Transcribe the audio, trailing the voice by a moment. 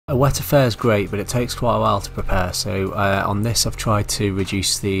A wet affair is great, but it takes quite a while to prepare, so on this I've tried to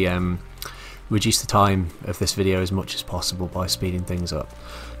reduce the time of this video as much as possible by speeding things up.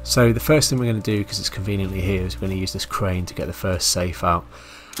 So the first thing we're going to do, because it's conveniently here, is we're going to use this crane to get the first safe out.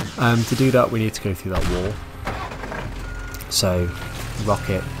 To do that we need to go through that wall. So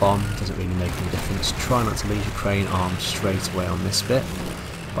rocket, bomb, doesn't really make any difference. Try not to leave your crane arm straight away on this bit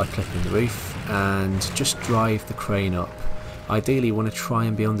by clicking the roof, and just drive the crane up. Ideally you want to try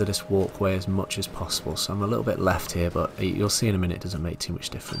and be under this walkway as much as possible, so I'm a little bit left here, but you'll see in a minute it doesn't make too much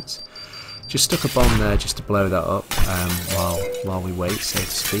difference. Just stuck a bomb there just to blow that up while we wait, so to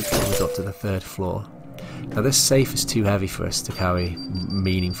speak, while we got to the 3rd floor. Now this safe is too heavy for us to carry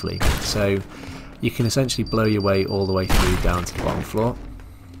meaningfully, so you can essentially blow your way all the way through down to the bottom floor,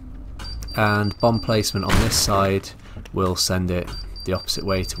 and bomb placement on this side will send it the opposite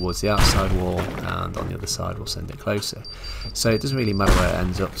way towards the outside wall, and on the other side will send it closer. So it doesn't really matter where it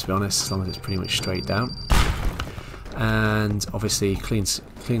ends up, to be honest, as long as it's pretty much straight down. And obviously clean some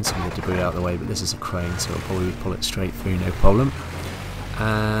of the debris out of the way, but this is a crane so it'll probably pull it straight through, no problem.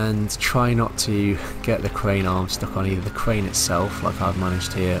 And try not to get the crane arm stuck on either the crane itself, like I've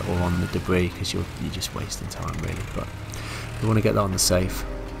managed here, or on the debris, because you're just wasting time really. But we want to get that on the safe,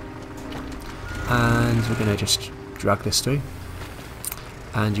 and we're going to just drag this through.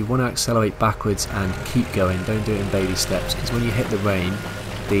 And you want to accelerate backwards and keep going, don't do it in baby steps, because when you hit the rain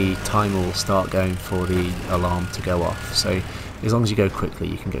the timer will start going for the alarm to go off. So as long as you go quickly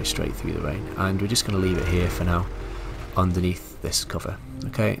you can go straight through the rain, and we're just going to leave it here for now underneath this cover.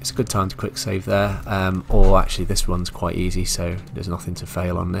 Okay, it's a good time to quick save there, or actually this run's quite easy, so there's nothing to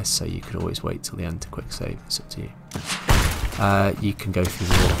fail on this, so you could always wait till the end to quick save, it's up to you. You can go through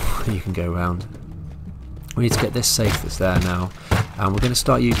the wall, you can go around. We need to get this safe that's there now, and we're going to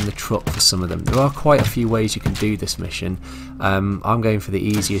start using the truck for some of them. There are quite a few ways you can do this mission. I'm going for the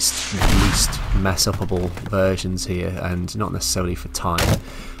easiest, least mess upable versions here, and not necessarily for time.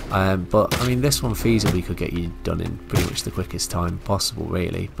 But I mean, this one feasibly could get you done in pretty much the quickest time possible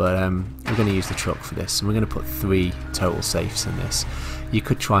really, but we're going to use the truck for this, and we're going to put 3 total safes in this. You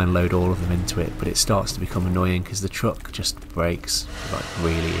could try and load all of them into it, but it starts to become annoying because the truck just breaks like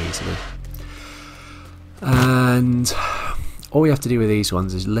really easily. And all you have to do with these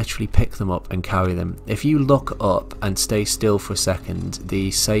ones is literally pick them up and carry them. If you look up and stay still for a second, the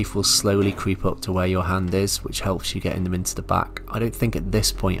safe will slowly creep up to where your hand is, which helps you getting them into the back. I don't think at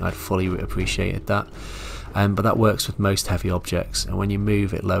this point I'd fully appreciated that, but that works with most heavy objects, and when you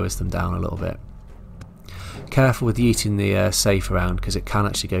move it lowers them down a little bit. Careful with yeeting the safe around, because it can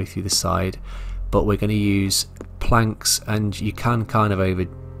actually go through the side, but we're going to use planks, and you can kind of overdo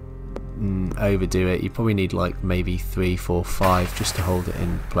it. You probably need like maybe 3, 4, 5 just to hold it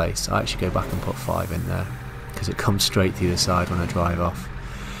in place. I actually go back and put 5 in there because it comes straight through the side when I drive off.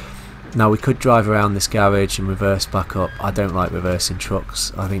 Now we could drive around this garage and reverse back up. I don't like reversing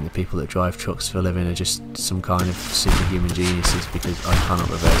trucks. I think the people that drive trucks for a living are just some kind of superhuman geniuses, because I cannot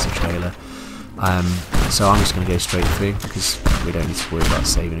reverse a trailer. So I'm just going to go straight through because we don't need to worry about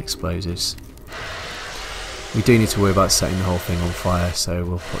saving explosives. We do need to worry about setting the whole thing on fire, so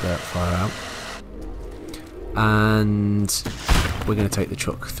we'll put that fire out. And we're going to take the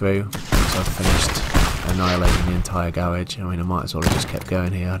truck through once I've finished annihilating the entire garage. I mean, I might as well have just kept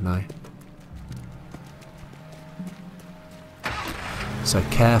going here, hadn't I? So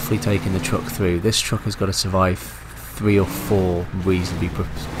carefully taking the truck through. This truck has got to survive 3 or 4 reasonably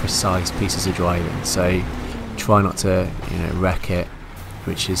precise pieces of driving, so try not to, wreck it,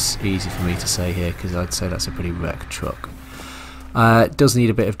 which is easy for me to say here because I'd say that's a pretty wrecked truck. It does need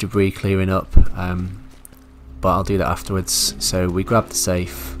a bit of debris clearing up, but I'll do that afterwards. So we grab the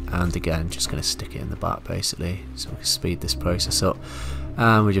safe, and again just going to stick it in the back basically, so we can speed this process up,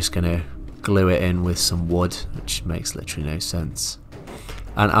 and we're just going to glue it in with some wood, which makes literally no sense.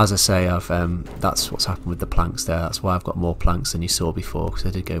 And as I say, that's what's happened with the planks there. That's why I've got more planks than you saw before, because I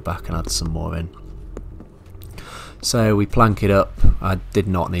did go back and add some more in. So we plank it up. I did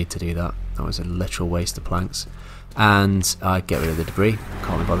not need to do that. That was a literal waste of planks. And I get rid of the debris.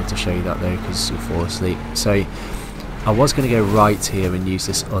 Can't be bothered to show you that though because you'll fall asleep. So I was going to go right here and use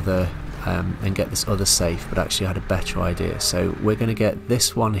this other and get this other safe, but actually I had a better idea. So we're going to get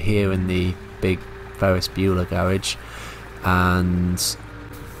this one here in the big Ferris Bueller garage, and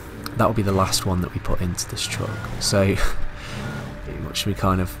that will be the last one that we put into this truck. So pretty much we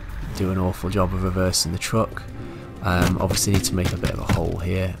kind of do an awful job of reversing the truck. Obviously need to make a bit of a hole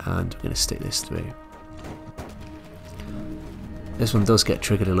here, and we're going to stick this through. This one does get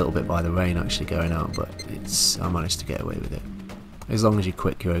triggered a little bit by the rain actually going out, but I managed to get away with it. As long as you're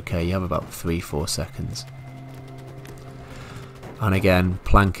quick, you're okay. You have about 3-4 seconds. And again,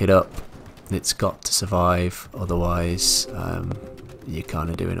 plank it up. It's got to survive, otherwise you're kind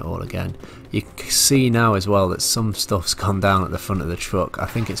of doing it all again. You can see now as well that some stuff's gone down at the front of the truck. I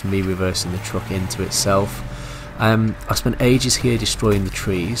think it's me reversing the truck into itself. I spent ages here destroying the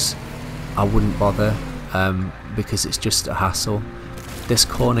trees. I wouldn't bother because it's just a hassle. This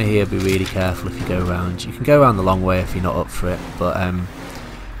corner here, be really careful if you go around. You can go around the long way if you're not up for it, but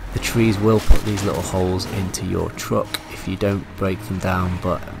the trees will put these little holes into your truck if you don't break them down.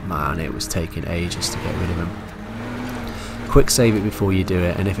 But man, it was taking ages to get rid of them. Quick save it before you do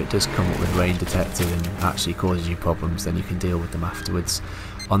it, and if it does come up with rain detected and actually causes you problems, then you can deal with them afterwards.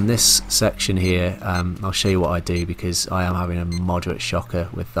 On this section here, I'll show you what I do, because I am having a moderate shocker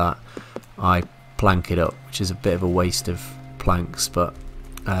with that. I plank it up, which is a bit of a waste of planks, but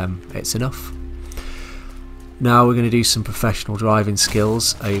it's enough. Now we're going to do some professional driving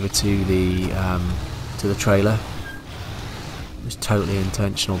skills over to the trailer. It was totally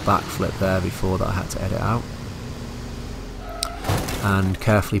intentional backflip there before that I had to edit out. And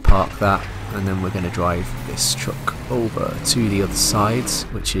carefully park that, and then we're going to drive this truck over to the other side,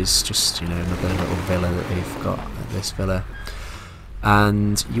 which is just, you know, another little villa that they've got at this villa.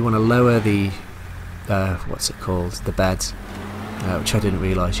 And you want to lower the what's it called, the bed, which I didn't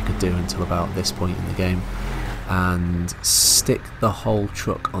realise you could do until about this point in the game, and stick the whole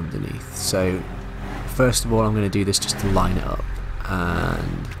truck underneath. So first of all, I'm going to do this just to line it up,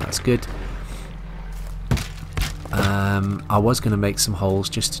 and that's good. I was going to make some holes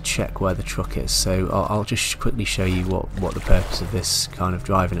just to check where the truck is, so I'll just quickly show you what the purpose of this kind of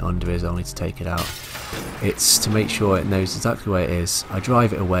driving it under is. I'll need to take it out. It's to make sure it knows exactly where it is. I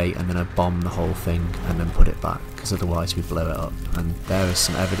drive it away and then I bomb the whole thing and then put it back, because otherwise we blow it up. And there is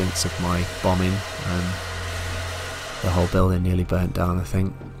some evidence of my bombing. The whole building nearly burnt down, I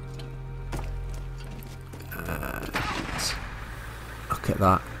think. Look at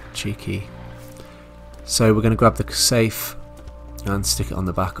that, cheeky. So we're going to grab the safe and stick it on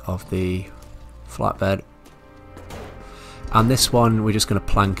the back of the flatbed. And this one we're just going to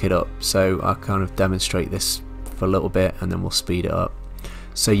plank it up. So I'll kind of demonstrate this for a little bit and then we'll speed it up.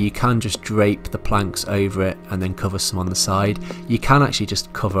 So you can just drape the planks over it and then cover some on the side. You can actually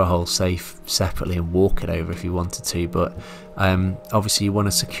just cover a whole safe separately and walk it over if you wanted to, but obviously you want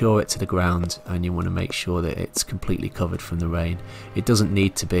to secure it to the ground and you want to make sure that it's completely covered from the rain. It doesn't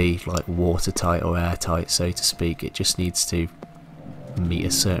need to be like watertight or airtight, so to speak. It just needs to meet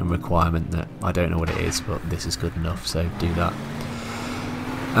a certain requirement that I don't know what it is, but this is good enough, so do that.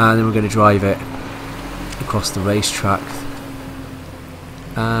 And then we're going to drive it across the racetrack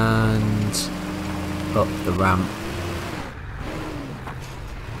and up the ramp,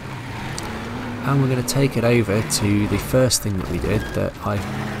 and we're going to take it over to the first thing that we did, that I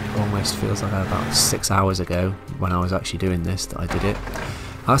almost feels like about 6 hours ago when I was actually doing this that I did it.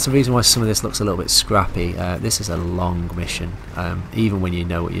 That's the reason why some of this looks a little bit scrappy. This is a long mission. Even when you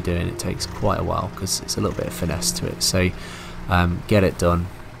know what you're doing, it takes quite a while because it's a little bit of finesse to it. So get it done,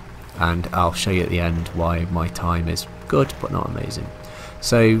 and I'll show you at the end why my time is good but not amazing.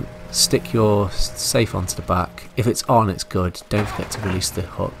 So stick your safe onto the back. If it's on, it's good. Don't forget to release the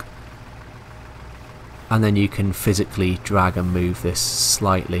hook. And then you can physically drag and move this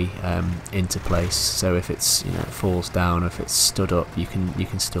slightly into place. So if it's, you know, it falls down, or if it's stood up, you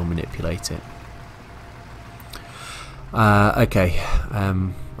can still manipulate it. Okay,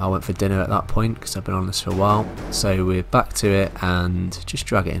 I went for dinner at that point because I've been on this for a while. So we're back to it and just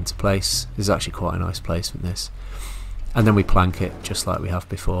drag it into place. This is actually quite a nice placement, this. And then we plank it just like we have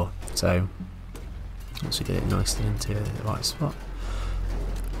before. So once we get it nicely into the right spot.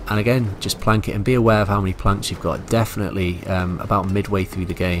 And again, just plank it and be aware of how many planks you've got. Definitely about midway through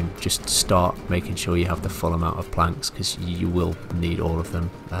the game, just start making sure you have the full amount of planks, because you will need all of them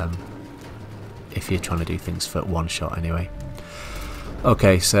if you're trying to do things for one shot anyway.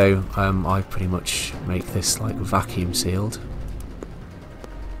 Okay, so I pretty much make this like vacuum sealed.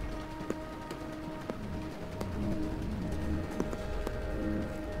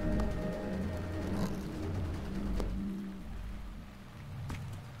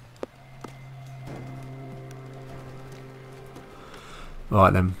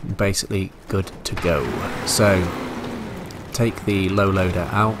 Right then, basically good to go. So take the low loader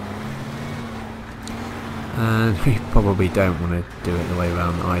out, and we probably don't want to do it the way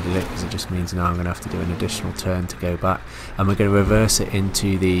around that I did it, because it just means now I'm going to have to do an additional turn to go back, and we're going to reverse it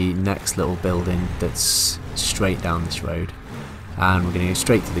into the next little building that's straight down this road, and we're going to go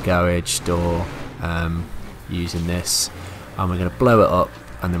straight to the garage door using this, and we're going to blow it up,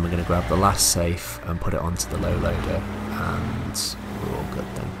 and then we're going to grab the last safe and put it onto the low loader, and we're all good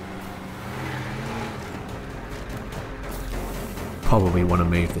then. probably want to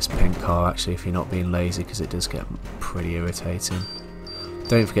move this pink car actually if you're not being lazy, because it does get pretty irritating.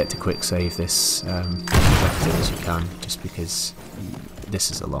 Don't forget to quick save this objective as you can, just because this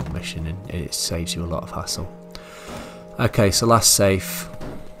is a long mission and it saves you a lot of hassle. Okay, so last safe.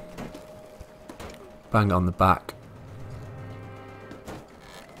 Bang it on the back.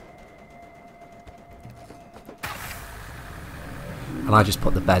 And I just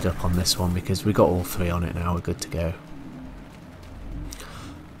put the bed up on this one because we got all three on it now, we're good to go.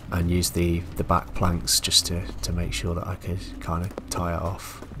 And use the back planks just to make sure that I could kind of tie it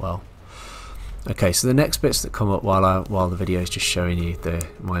off well. Okay, so the next bits that come up while the video is just showing you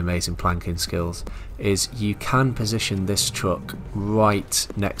my amazing planking skills is you can position this truck right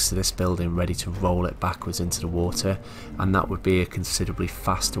next to this building ready to roll it backwards into the water, and that would be a considerably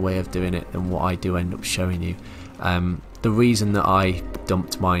faster way of doing it than what I do end up showing you. The reason that I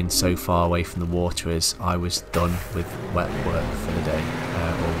dumped mine so far away from the water is I was done with wet work for the day,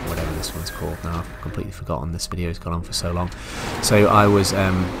 or whatever this one's called now. I've completely forgotten, this video's gone on for so long. So I was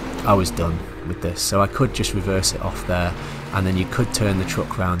done with this, so I could just reverse it off there, and then you could turn the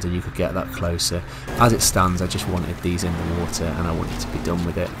truck round and you could get that closer. As it stands, I just wanted these in the water and I wanted to be done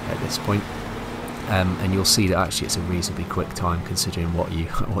with it at this point. And you'll see that actually it's a reasonably quick time considering what you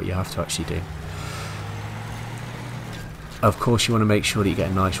have to actually do. Of course, you want to make sure that you get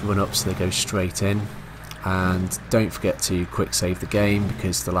a nice run up so they go straight in, and don't forget to quick save the game,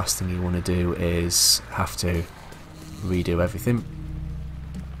 because the last thing you want to do is have to redo everything.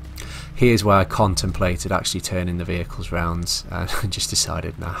 Here's where I contemplated actually turning the vehicles round and just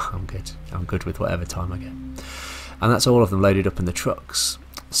decided, nah, I'm good with whatever time I get. And that's all of them loaded up in the trucks.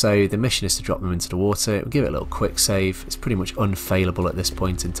 So the mission is to drop them into the water. We'll give it a little quick save. It's pretty much unfailable at this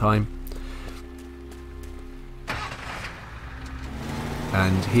point in time.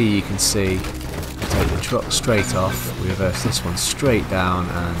 And here you can see, take the truck straight off, we reverse this one straight down,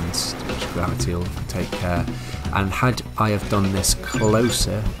 and gravity will take care. And had I have done this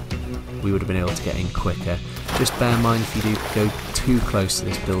closer, we would have been able to get in quicker. Just bear in mind, if you do go too close to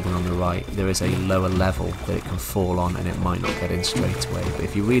this building on the right, there is a lower level that it can fall on and it might not get in straight away. But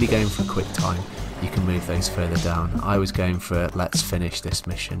if you're really going for a quick time, you can move those further down. I was going for let's finish this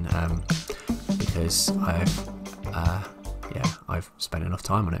mission because I've spent enough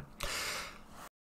time on it.